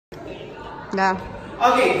Dah.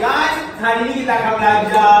 Okay guys, hari ini kita akan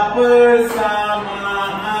belajar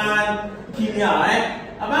persamaan kimia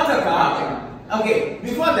Abang cakap. Okay,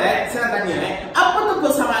 before that saya nak tanya apa tu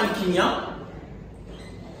persamaan kimia?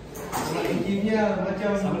 Persamaan kimia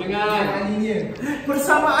macam sama dengan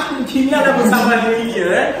Persamaan kimia dan persamaan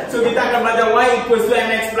linear. So kita akan belajar y equals to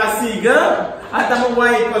mx plus c ke? Atau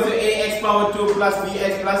y equals to ax power 2 plus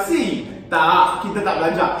bx plus c? Tak, kita tak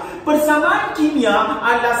belajar. Persamaan kimia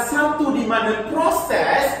adalah satu di mana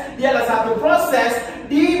dia adalah satu proses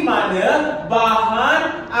di mana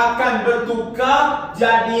bahan akan bertukar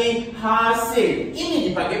jadi hasil. Ini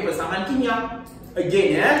dipanggil persamaan kimia.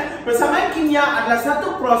 Again persamaan kimia adalah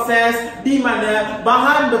satu proses di mana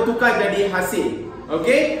bahan bertukar jadi hasil.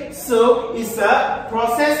 Okay, so it's a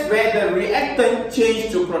process where the reactant change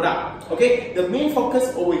to product. Okay, the main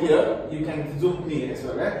focus over here, you can zoom here as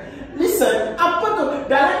well. Listen, apa tu?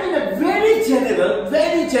 Dalam in a very general,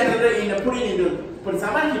 in a put it into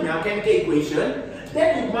persamaan kimia chemical equation,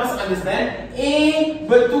 then you must understand A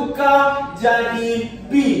bertukar jadi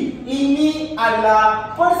B. Ini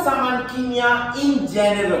adalah persamaan kimia in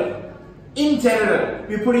general. In general,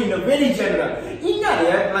 we put it in a very general. Ingat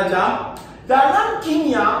ya pelajar, dalam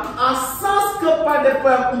kimia, asas kepada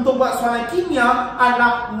untuk buat soalan kimia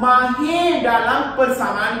adalah mahir dalam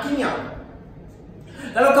persamaan kimia.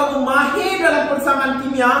 Kalau kamu mahir dalam persamaan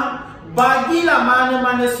kimia, bagilah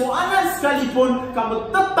mana-mana soalan sekalipun,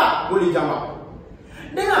 kamu tetap boleh jawab.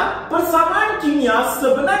 Dengar, persamaan kimia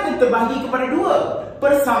sebenarnya terbahagi kepada dua.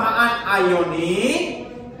 Persamaan ionik,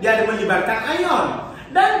 dia ada melibatkan ion.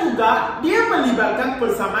 Dan juga, dia melibatkan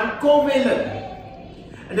persamaan kovalen.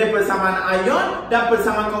 Ada persamaan ion dan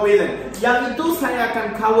persamaan kovalen. Yang itu saya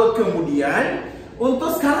akan cover kemudian.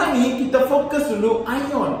 Untuk sekarang ni kita fokus dulu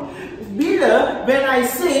ion. When I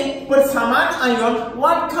say persamaan ion,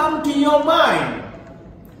 what come to your mind?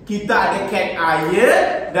 Kita ada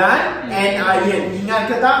cation dan anion.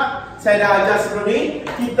 Ingat ke tak? Saya dah ajar sebelum ni.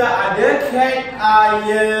 Kita ada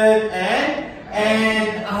cation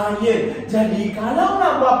and anion. Jadi kalau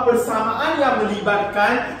nak buat persamaan yang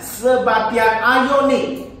melibatkan Sebatian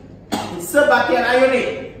Ionik,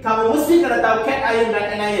 kamu mesti kena tahu cation dan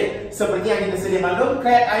anion. Seperti yang kita sedia maklum,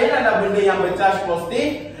 cation adalah benda yang bercharge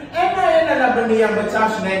positif, anion adalah benda yang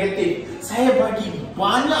bercharge negatif. Saya bagi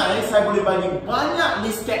banyak, saya boleh bagi banyak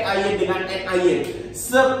list cation dengan anion.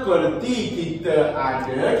 Seperti kita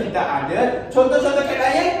ada contoh-contoh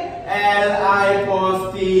cation. Li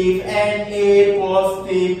positif, Na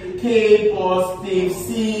positif, K positif,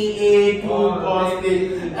 Ca2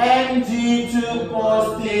 positif, Mg2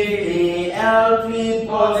 positif, Al3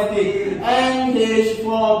 positif, NH4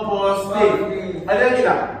 positif. Ada lagi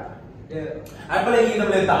tak? Apa lagi kita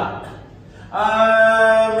boleh letak?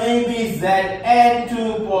 Maybe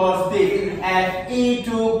Zn2 positif, Fe2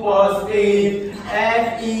 positif,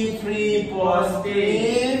 Fe3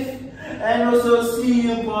 positif, and also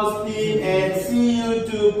Cu positive and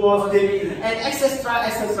Cu2 positive and etc.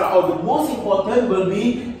 Oh, the most important will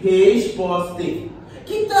be H positive.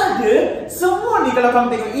 Kita ada semua ni. Kalau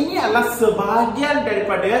kamu tengok, ini adalah sebahagian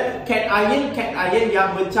daripada cation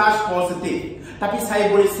yang bercharge positif. Tapi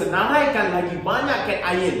saya boleh senaraikan lagi banyak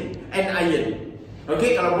cation and ion.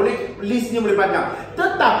 Okay, kalau boleh list ni boleh panjang.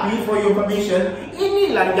 Tetapi for your information,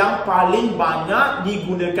 inilah yang paling banyak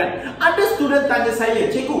digunakan. Ada student tanya saya,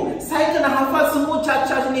 cikgu, saya kena hafal semua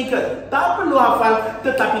charge ni ke? Tak perlu hafal.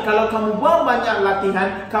 Tetapi kalau kamu buat banyak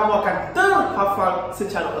latihan, kamu akan terhafal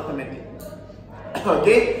secara automatik.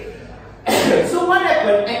 Okay. So what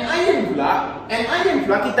happen? Anion pula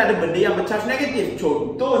kita ada benda yang bercharge negatif.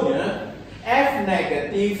 Contohnya F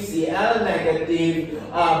negatif, Cl negatif,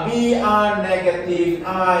 Br negatif,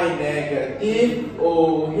 I negatif,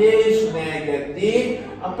 OH negatif.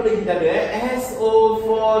 Apa lagi kita ada?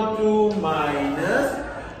 SO42 minus,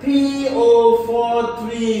 PO43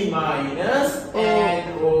 minus,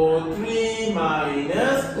 NO3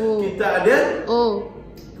 minus. Kita ada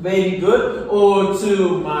very good,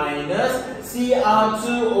 O2 minus,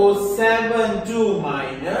 Cr2O72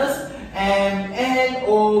 minus,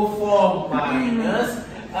 MnO4 minus,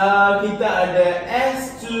 kita ada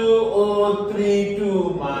S2O32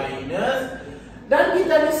 minus, dan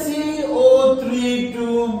kita ada CO32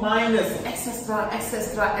 minus, etc.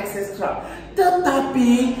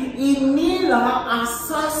 Tetapi inilah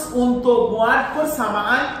asas untuk buat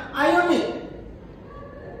persamaan ionik.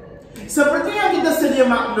 Seperti yang kita sedia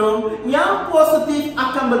maklum, yang positif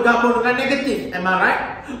akan bergabung dengan negatif. Am I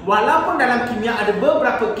right? Walaupun dalam kimia ada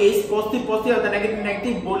beberapa case positif atau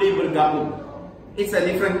negatif boleh bergabung. It's a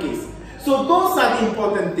different case. So those are the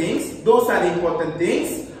important things.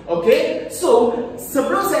 Okay. So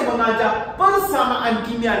sebelum saya mengajar persamaan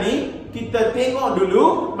kimia ni, kita tengok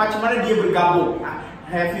dulu macam mana dia bergabung.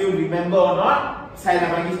 Have you remember or not? Saya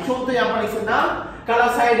nak bagi contoh yang paling senang.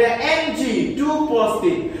 Kalau saya ada Mg2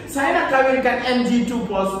 positif, saya nak kawinkan Mg2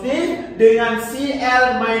 positif dengan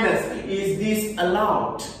Cl minus. Is this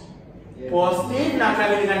allowed? Positif nak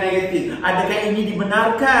kawin dengan negatif. Adakah ini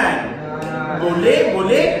dibenarkan? Boleh,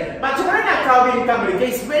 boleh. Macam mana nak kawinkan mereka?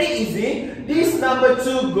 It's very easy. This number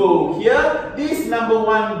 2 go here. This number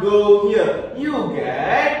 1 go here. You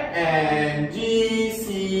get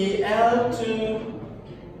MgCl2.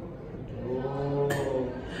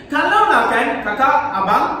 Kalau lah kan, kakak,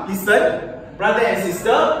 abang, listen, brother and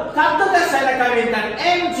sister, katakan saya nak kawinkan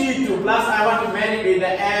Mg2 plus, I want to marry with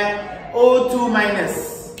the O2 minus.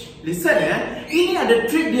 Listen ini ada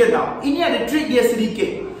trik dia tau. Ini ada trik dia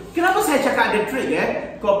sedikit. Kenapa saya cakap ada trik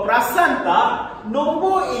Kau perasan tak,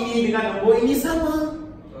 nombor ini dengan nombor ini sama.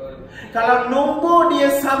 Kalau nombor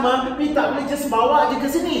dia sama, kita tak boleh just bawa je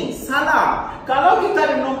ke sini. Salah. Kalau kita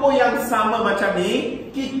ada nombor yang sama macam ni,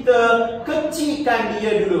 kita kecilkan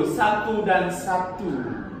dia dulu. 1 dan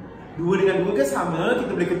 1. 2 dengan 2 ke sama,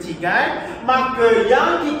 kita boleh kecilkan. Maka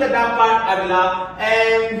yang kita dapat adalah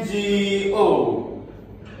MgO.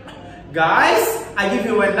 Guys, I give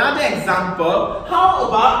you another example.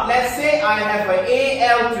 How about, let's say I have a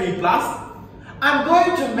Al3+. I'm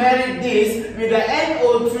going to marry this with a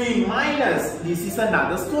NO3 minus. This is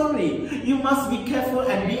another story. You must be careful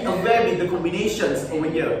and be aware with the combinations over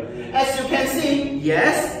here. As you can see,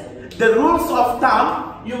 yes, the rules of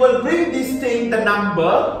thumb, you will bring this thing, the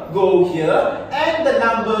number go here and the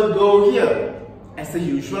number go here as the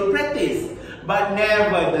usual practice. But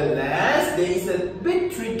nevertheless, there is a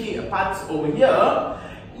bit tricky parts over here.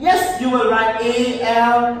 Yes, you will write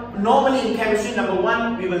Al. Normally in chemistry, number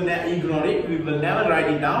 1, we will ignore it. We will never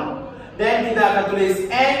write it down. Then kita akan tulis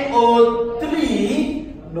NO3.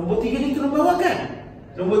 Nombor 3 ni turun bawah kan?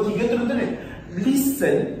 Nombor 3 turun.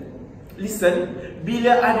 Listen.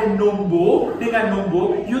 Bila ada nombor dengan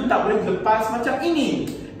nombor, you tak boleh lepas macam ini.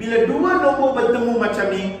 Bila dua nombor bertemu macam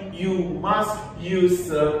ni, you must use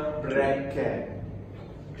a bracket.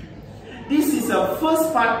 This is the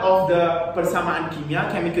first part of the Persamaan Kimia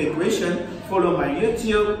chemical equation. Follow my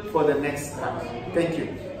YouTube for the next part. Thank you.